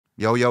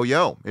Yo, yo,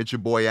 yo, it's your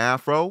boy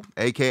Afro,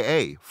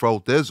 aka Fro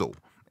Thizzle,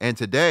 and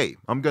today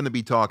I'm going to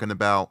be talking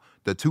about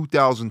the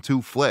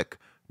 2002 flick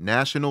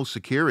National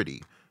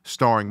Security,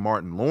 starring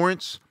Martin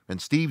Lawrence and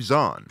Steve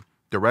Zahn,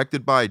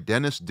 directed by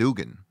Dennis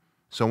Dugan.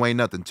 So ain't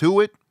nothing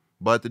to it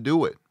but to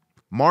do it.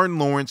 Martin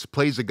Lawrence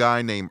plays a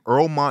guy named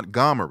Earl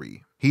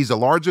Montgomery. He's a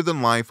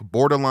larger-than-life,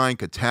 borderline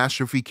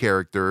catastrophe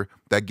character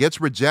that gets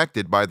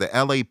rejected by the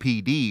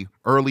LAPD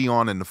early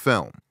on in the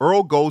film.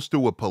 Earl goes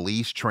through a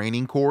police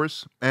training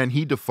course, and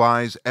he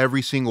defies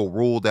every single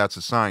rule that's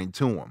assigned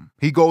to him.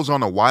 He goes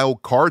on a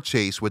wild car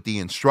chase with the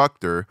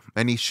instructor,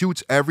 and he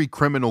shoots every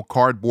criminal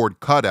cardboard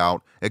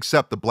cutout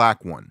except the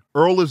black one.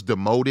 Earl is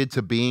demoted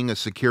to being a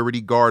security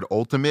guard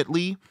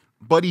ultimately,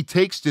 but he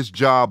takes this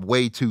job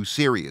way too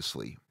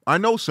seriously. I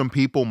know some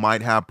people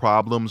might have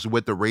problems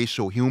with the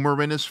racial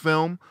humor in this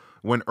film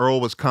when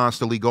Earl was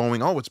constantly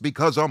going, oh, it's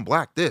because I'm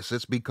black this,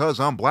 it's because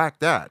I'm black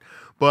that.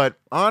 But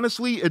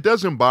honestly, it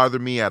doesn't bother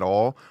me at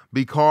all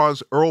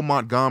because Earl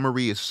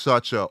Montgomery is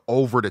such a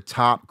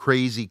over-the-top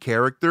crazy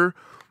character.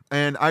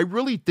 And I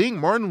really think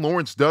Martin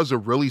Lawrence does a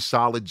really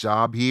solid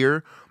job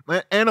here.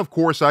 And of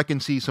course, I can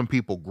see some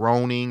people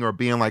groaning or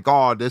being like,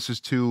 oh, this is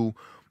too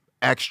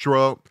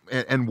extra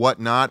and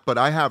whatnot, but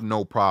I have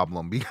no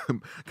problem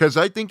because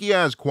I think he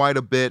has quite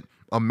a bit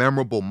of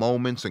memorable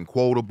moments and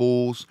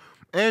quotables.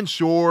 And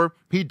sure,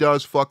 he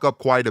does fuck up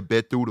quite a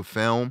bit through the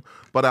film,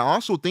 but I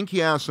also think he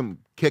has some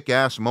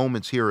kick-ass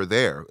moments here or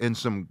there and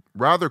some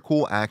rather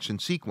cool action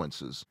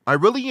sequences. I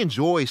really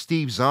enjoy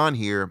Steve Zahn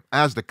here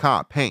as the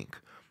cop, Hank.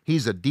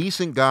 He's a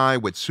decent guy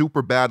with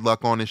super bad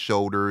luck on his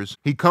shoulders.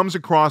 He comes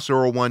across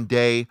Earl one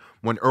day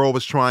when Earl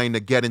was trying to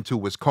get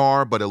into his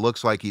car, but it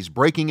looks like he's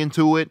breaking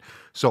into it.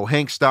 So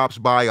Hank stops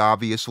by,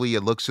 obviously.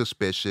 It looks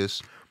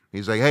suspicious.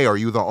 He's like, hey, are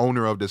you the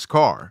owner of this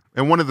car?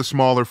 And one of the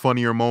smaller,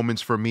 funnier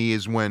moments for me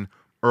is when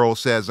Earl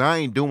says, I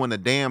ain't doing a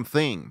damn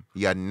thing,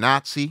 you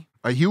Nazi.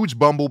 A huge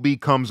bumblebee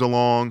comes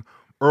along.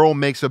 Earl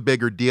makes a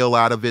bigger deal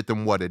out of it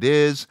than what it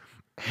is.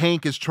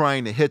 Hank is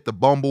trying to hit the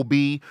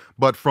bumblebee,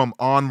 but from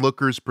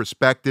onlookers'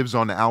 perspectives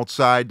on the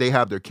outside, they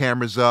have their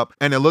cameras up,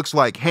 and it looks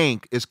like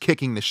Hank is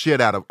kicking the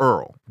shit out of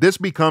Earl. This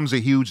becomes a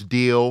huge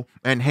deal,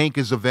 and Hank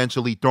is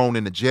eventually thrown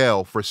into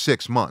jail for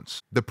 6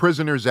 months. The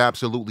prisoners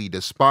absolutely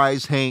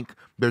despise Hank.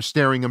 They're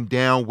staring him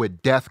down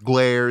with death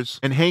glares,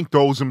 and Hank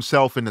throws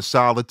himself into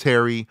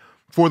solitary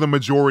for the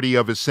majority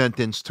of his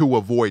sentence to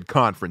avoid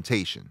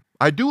confrontation.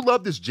 I do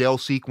love this jail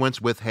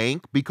sequence with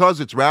Hank because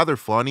it's rather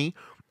funny.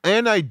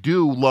 And I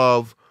do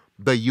love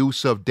the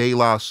use of De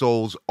La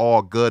Soul's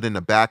All Good in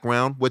the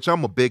background, which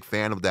I'm a big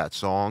fan of that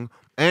song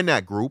and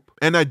that group.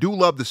 And I do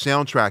love the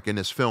soundtrack in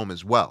this film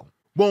as well.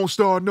 Won't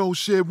start no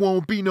shit,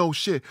 won't be no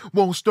shit,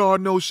 won't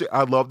start no shit.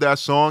 I love that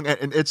song,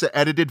 and it's an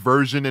edited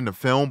version in the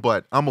film,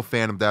 but I'm a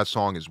fan of that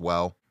song as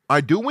well.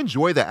 I do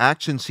enjoy the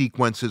action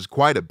sequences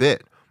quite a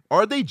bit.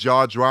 Are they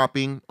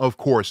jaw-dropping? Of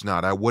course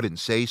not, I wouldn't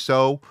say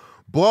so.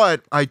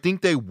 But I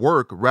think they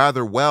work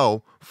rather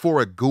well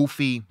for a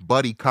goofy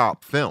buddy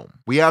cop film.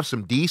 We have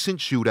some decent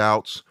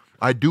shootouts.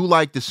 I do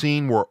like the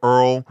scene where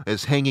Earl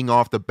is hanging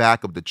off the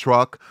back of the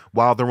truck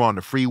while they're on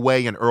the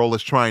freeway and Earl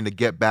is trying to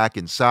get back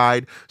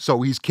inside.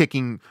 So he's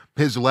kicking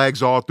his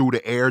legs all through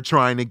the air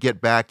trying to get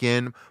back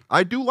in.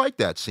 I do like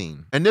that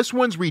scene. And this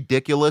one's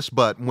ridiculous,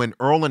 but when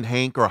Earl and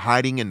Hank are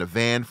hiding in the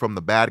van from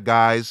the bad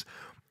guys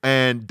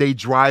and they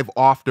drive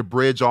off the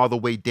bridge all the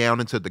way down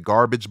into the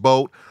garbage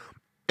boat,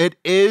 it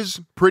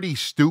is pretty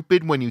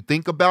stupid when you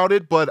think about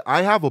it, but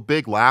I have a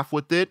big laugh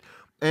with it,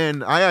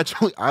 and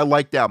I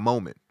like that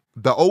moment.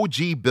 The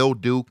OG Bill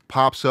Duke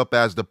pops up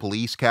as the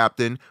police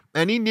captain,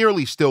 and he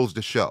nearly steals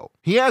the show.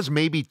 He has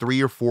maybe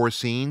 3 or 4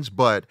 scenes,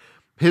 but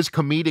his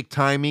comedic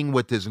timing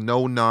with his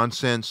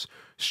no-nonsense,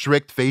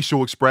 strict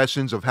facial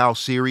expressions of how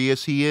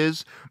serious he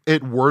is,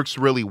 it works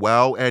really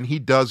well, and he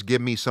does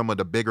give me some of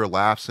the bigger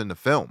laughs in the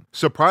film.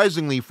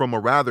 Surprisingly, from a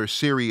rather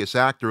serious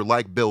actor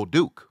like Bill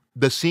Duke.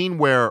 The scene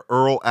where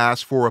Earl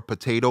asks for a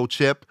potato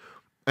chip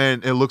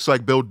and it looks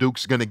like Bill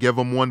Duke's gonna give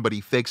him one, but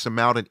he fakes him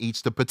out and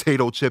eats the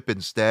potato chip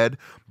instead,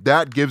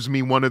 that gives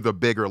me one of the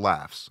bigger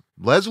laughs.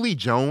 Leslie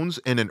Jones,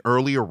 in an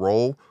earlier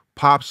role,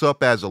 pops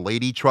up as a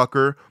lady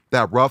trucker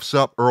that roughs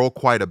up Earl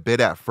quite a bit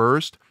at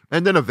first,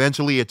 and then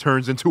eventually it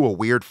turns into a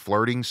weird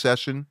flirting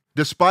session.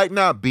 Despite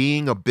not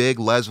being a big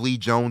Leslie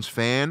Jones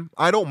fan,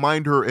 I don't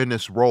mind her in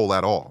this role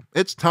at all.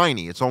 It's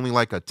tiny, it's only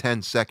like a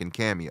 10-second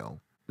cameo.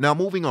 Now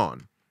moving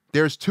on.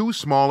 There's 2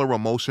 smaller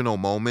emotional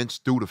moments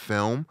through the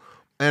film,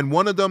 and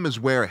one of them is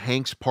where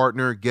Hank's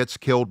partner gets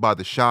killed by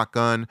the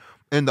shotgun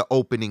in the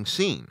opening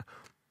scene.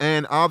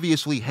 And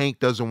obviously Hank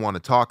doesn't want to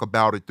talk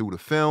about it through the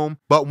film,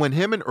 but when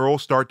him and Earl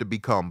start to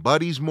become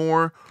buddies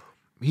more,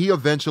 he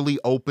eventually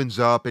opens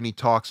up and he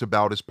talks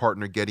about his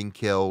partner getting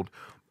killed.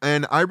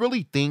 And I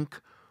really think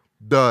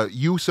the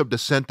use of the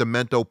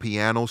sentimental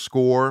piano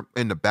score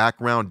in the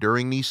background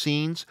during these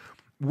scenes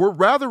were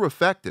rather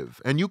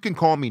effective, and you can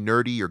call me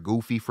nerdy or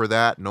goofy for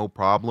that, no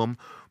problem,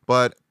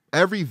 but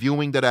every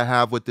viewing that I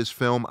have with this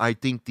film, I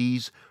think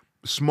these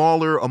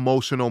smaller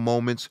emotional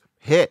moments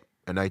hit,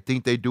 and I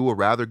think they do a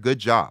rather good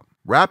job.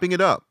 Wrapping it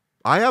up,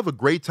 I have a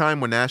great time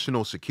with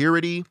National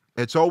Security.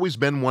 It's always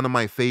been one of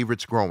my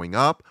favorites growing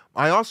up.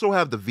 I also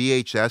have the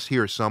VHS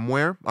here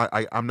somewhere.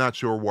 I'm not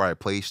sure where I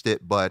placed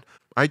it, but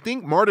I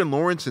think Martin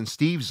Lawrence and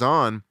Steve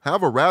Zahn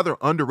have a rather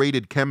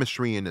underrated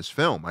chemistry in this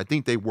film. I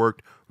think they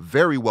worked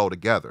very well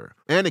together.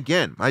 And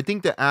again, I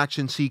think the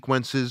action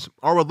sequences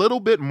are a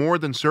little bit more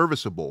than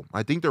serviceable.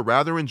 I think they're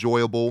rather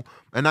enjoyable,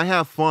 and I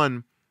have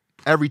fun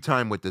every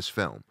time with this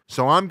film.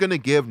 So I'm going to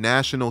give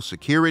National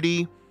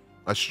Security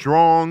a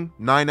strong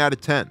 9 out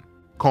of 10.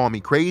 Call me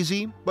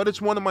crazy, but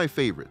it's one of my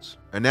favorites.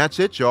 And that's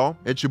it, y'all.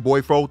 It's your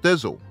boy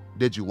Thizzle.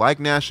 Did you like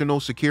National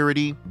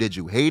Security? Did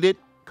you hate it?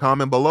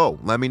 Comment below.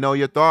 Let me know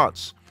your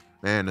thoughts.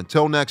 And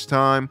until next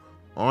time,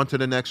 on to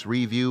the next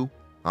review.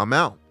 I'm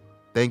out.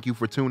 Thank you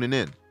for tuning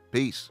in.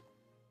 Peace.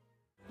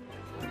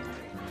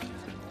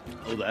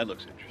 Oh, that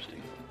looks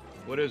interesting.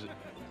 What is it?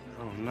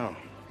 I don't know,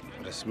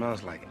 but it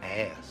smells like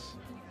ass.